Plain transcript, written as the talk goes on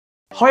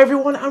Hi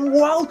everyone and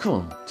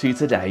welcome to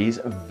today's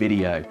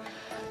video.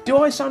 Do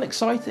I sound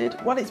excited?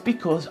 Well, it's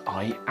because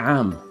I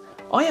am.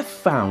 I have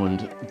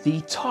found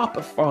the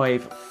top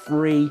 5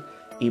 free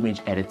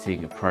image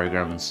editing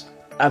programs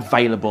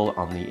available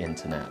on the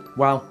internet.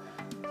 Well,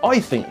 I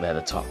think they're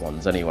the top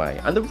ones anyway.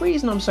 And the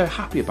reason I'm so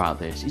happy about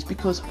this is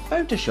because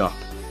Photoshop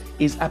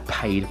is a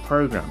paid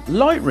program.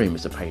 Lightroom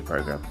is a paid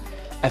program.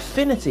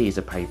 Affinity is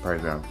a paid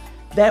program.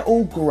 They're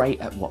all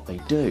great at what they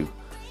do.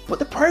 But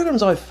the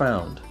programs I've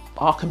found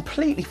are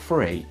completely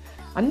free,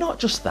 and not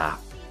just that,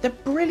 they're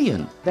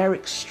brilliant, they're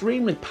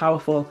extremely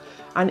powerful,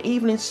 and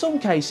even in some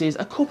cases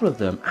a couple of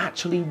them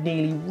actually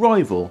nearly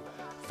rival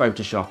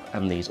Photoshop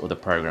and these other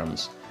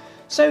programs.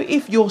 So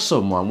if you're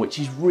someone which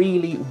is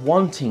really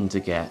wanting to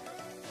get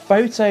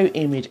photo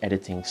image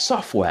editing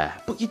software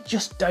but you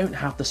just don't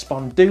have the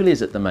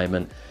spondoolies at the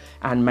moment,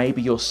 and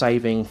maybe you're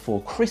saving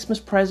for Christmas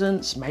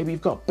presents, maybe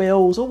you've got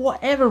bills or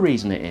whatever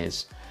reason it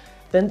is,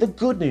 then the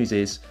good news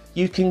is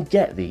you can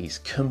get these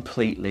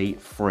completely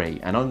free,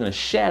 and I'm going to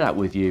share that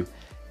with you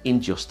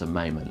in just a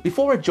moment.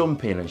 Before I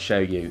jump in and show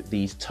you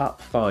these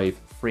top 5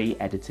 free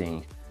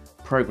editing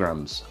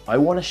programs, I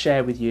want to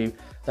share with you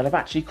that I've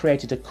actually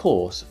created a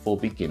course for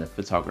beginner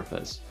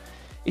photographers.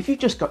 If you've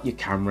just got your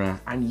camera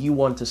and you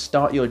want to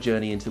start your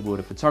journey into the world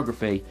of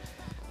photography,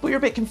 but you're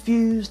a bit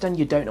confused and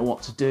you don't know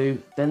what to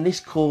do, then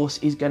this course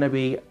is going to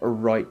be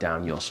right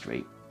down your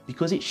street,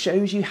 because it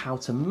shows you how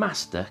to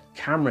master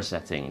camera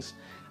settings.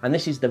 And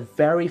this is the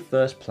very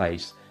first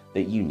place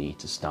that you need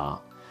to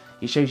start.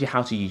 It shows you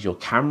how to use your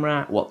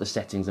camera, what the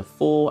settings are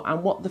for,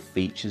 and what the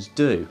features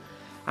do.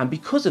 And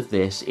because of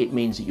this, it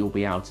means that you'll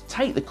be able to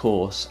take the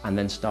course and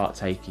then start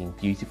taking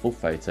beautiful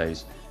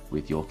photos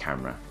with your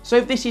camera. So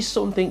if this is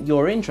something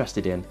you're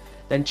interested in,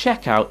 then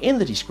check out in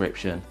the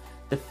description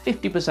the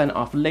 50%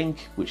 off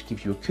link, which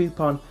gives you a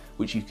coupon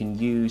which you can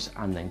use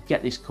and then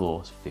get this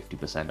course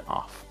 50%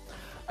 off.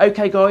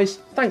 Okay guys,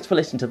 thanks for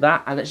listening to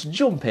that, and let's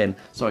jump in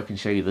so I can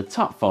show you the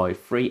top 5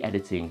 free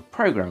editing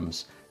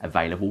programs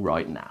available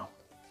right now.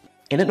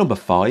 In at number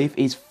 5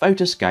 is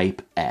Photoscape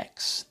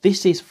X.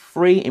 This is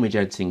free image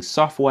editing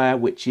software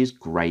which is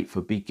great for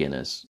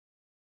beginners.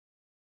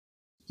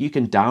 You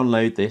can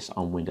download this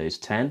on Windows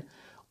 10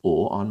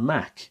 or on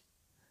Mac.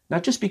 Now,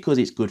 just because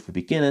it's good for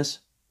beginners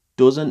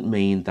doesn't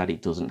mean that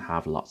it doesn't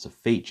have lots of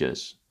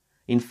features.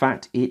 In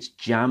fact, it's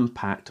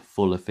jam-packed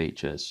full of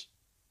features.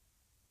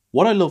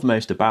 What I love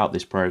most about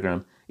this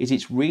program is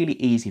it's really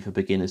easy for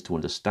beginners to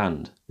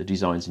understand. The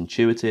design's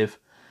intuitive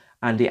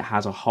and it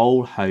has a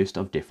whole host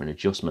of different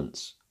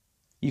adjustments.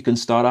 You can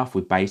start off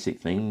with basic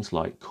things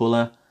like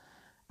color,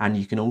 and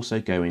you can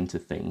also go into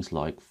things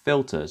like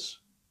filters.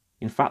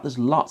 In fact, there's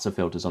lots of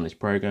filters on this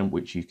program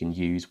which you can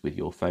use with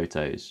your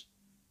photos.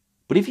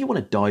 But if you want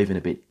to dive in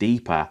a bit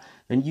deeper,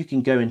 then you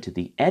can go into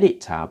the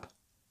Edit tab,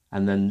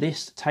 and then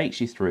this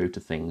takes you through to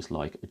things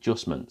like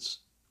adjustments,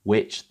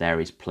 which there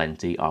is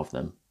plenty of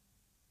them.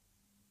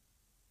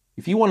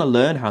 If you want to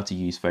learn how to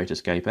use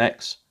Photoscape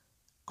X,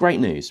 great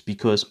news,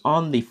 because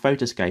on the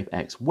Photoscape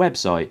X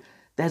website,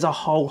 there's a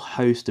whole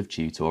host of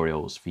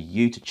tutorials for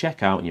you to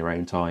check out in your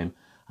own time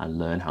and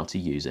learn how to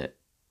use it.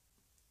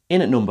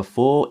 In at number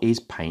 4 is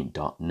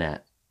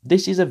Paint.net.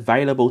 This is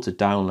available to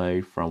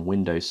download from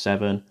Windows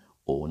 7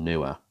 or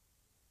newer.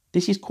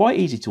 This is quite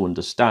easy to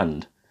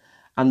understand,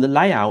 and the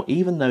layout,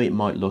 even though it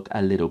might look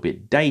a little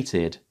bit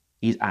dated,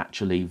 is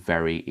actually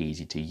very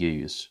easy to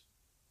use.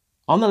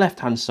 On the left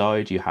hand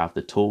side you have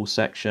the tools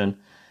section,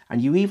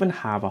 and you even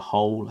have a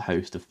whole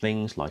host of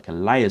things like a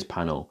layers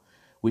panel,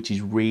 which is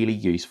really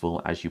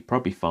useful, as you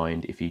probably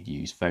find if you'd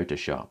use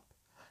Photoshop.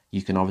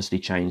 You can obviously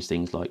change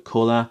things like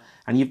color,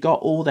 and you've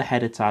got all the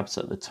header tabs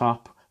at the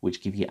top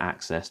which give you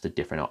access to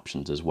different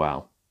options as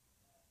well.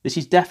 This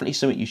is definitely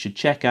something you should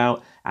check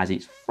out, as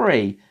it's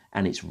free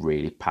and it's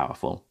really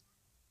powerful.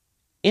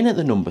 In at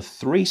the number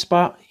 3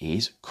 spot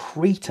is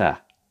Krita.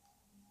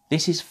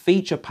 This is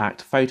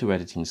feature-packed photo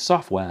editing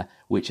software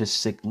which has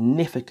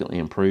significantly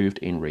improved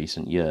in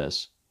recent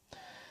years.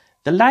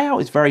 The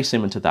layout is very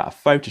similar to that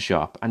of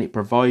Photoshop, and it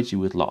provides you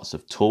with lots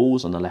of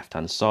tools on the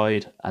left-hand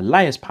side, a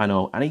layers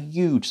panel, and a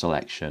huge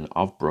selection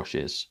of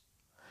brushes.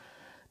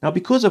 Now,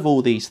 because of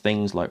all these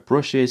things like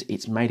brushes,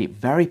 it's made it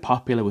very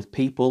popular with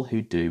people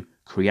who do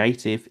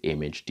creative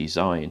image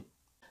design.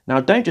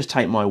 Now, don't just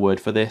take my word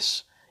for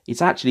this.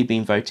 It's actually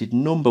been voted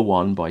number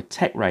 1 by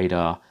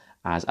TechRadar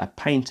as a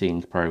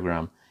painting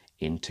program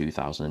in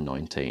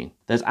 2019.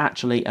 There's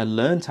actually a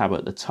Learn tab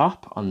at the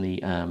top on the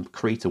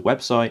Krita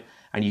website,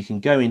 and you can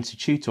go into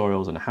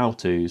tutorials and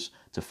how-tos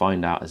to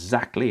find out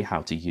exactly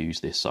how to use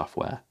this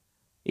software.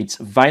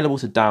 It's available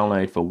to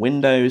download for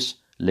Windows,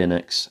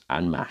 Linux,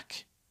 and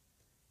Mac.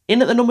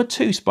 In at the number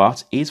 2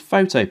 spot is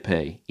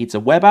Photopea. It's a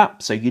web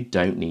app, so you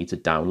don't need to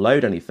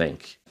download anything.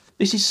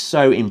 This is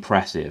so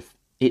impressive.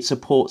 It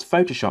supports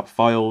Photoshop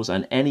files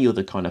and any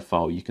other kind of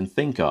file you can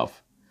think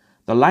of.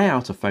 The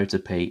layout of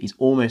Photopea is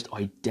almost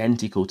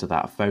identical to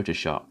that of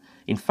Photoshop.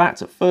 In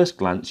fact, at first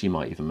glance, you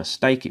might even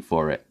mistake it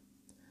for it.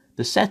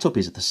 The setup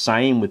is the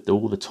same with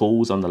all the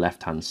tools on the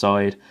left hand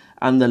side,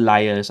 and the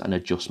layers and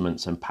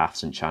adjustments and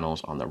paths and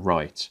channels on the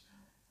right.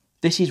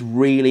 This is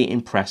really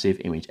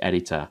impressive image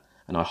editor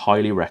and I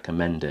highly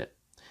recommend it.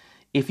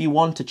 If you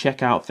want to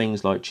check out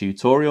things like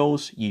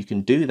tutorials, you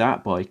can do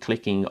that by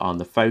clicking on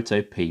the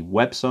Photopea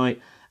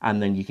website,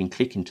 and then you can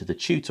click into the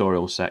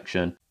tutorial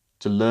section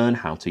to learn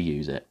how to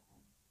use it.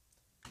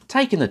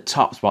 Taking the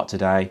top spot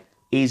today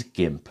is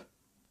GIMP.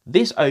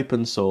 This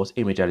open source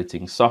image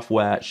editing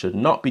software should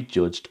not be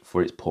judged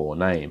for its poor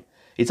name.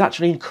 It's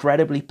actually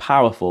incredibly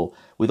powerful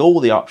with all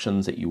the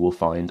options that you will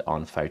find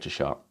on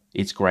Photoshop.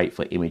 It's great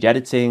for image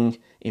editing,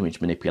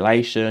 image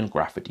manipulation,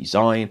 graphic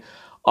design,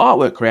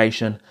 artwork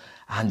creation,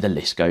 and the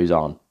list goes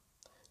on.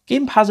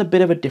 GIMP has a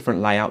bit of a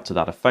different layout to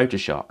that of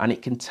Photoshop, and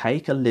it can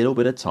take a little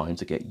bit of time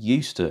to get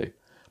used to,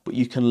 but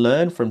you can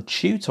learn from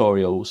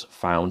tutorials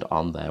found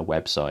on their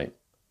website.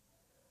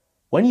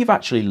 When you've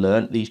actually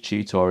learnt these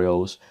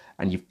tutorials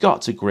and you've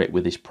got to grip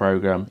with this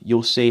program,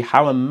 you'll see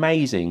how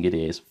amazing it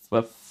is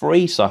for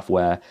free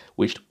software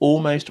which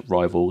almost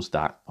rivals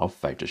that of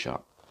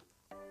Photoshop.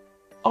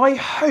 I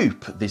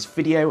hope this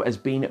video has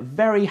been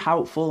very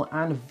helpful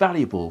and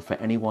valuable for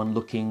anyone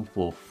looking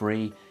for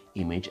free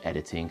image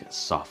editing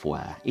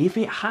software. If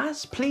it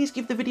has, please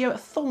give the video a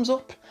thumbs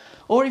up,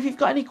 or if you've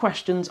got any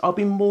questions, I'll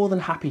be more than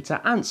happy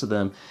to answer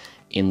them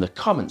in the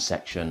comment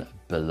section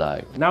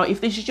below. Now,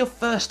 if this is your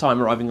first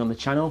time arriving on the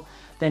channel,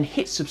 then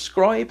hit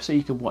subscribe so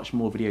you can watch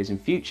more videos in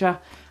future,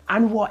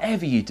 and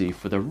whatever you do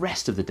for the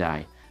rest of the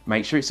day,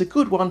 make sure it's a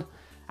good one,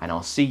 and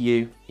I'll see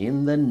you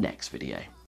in the next video.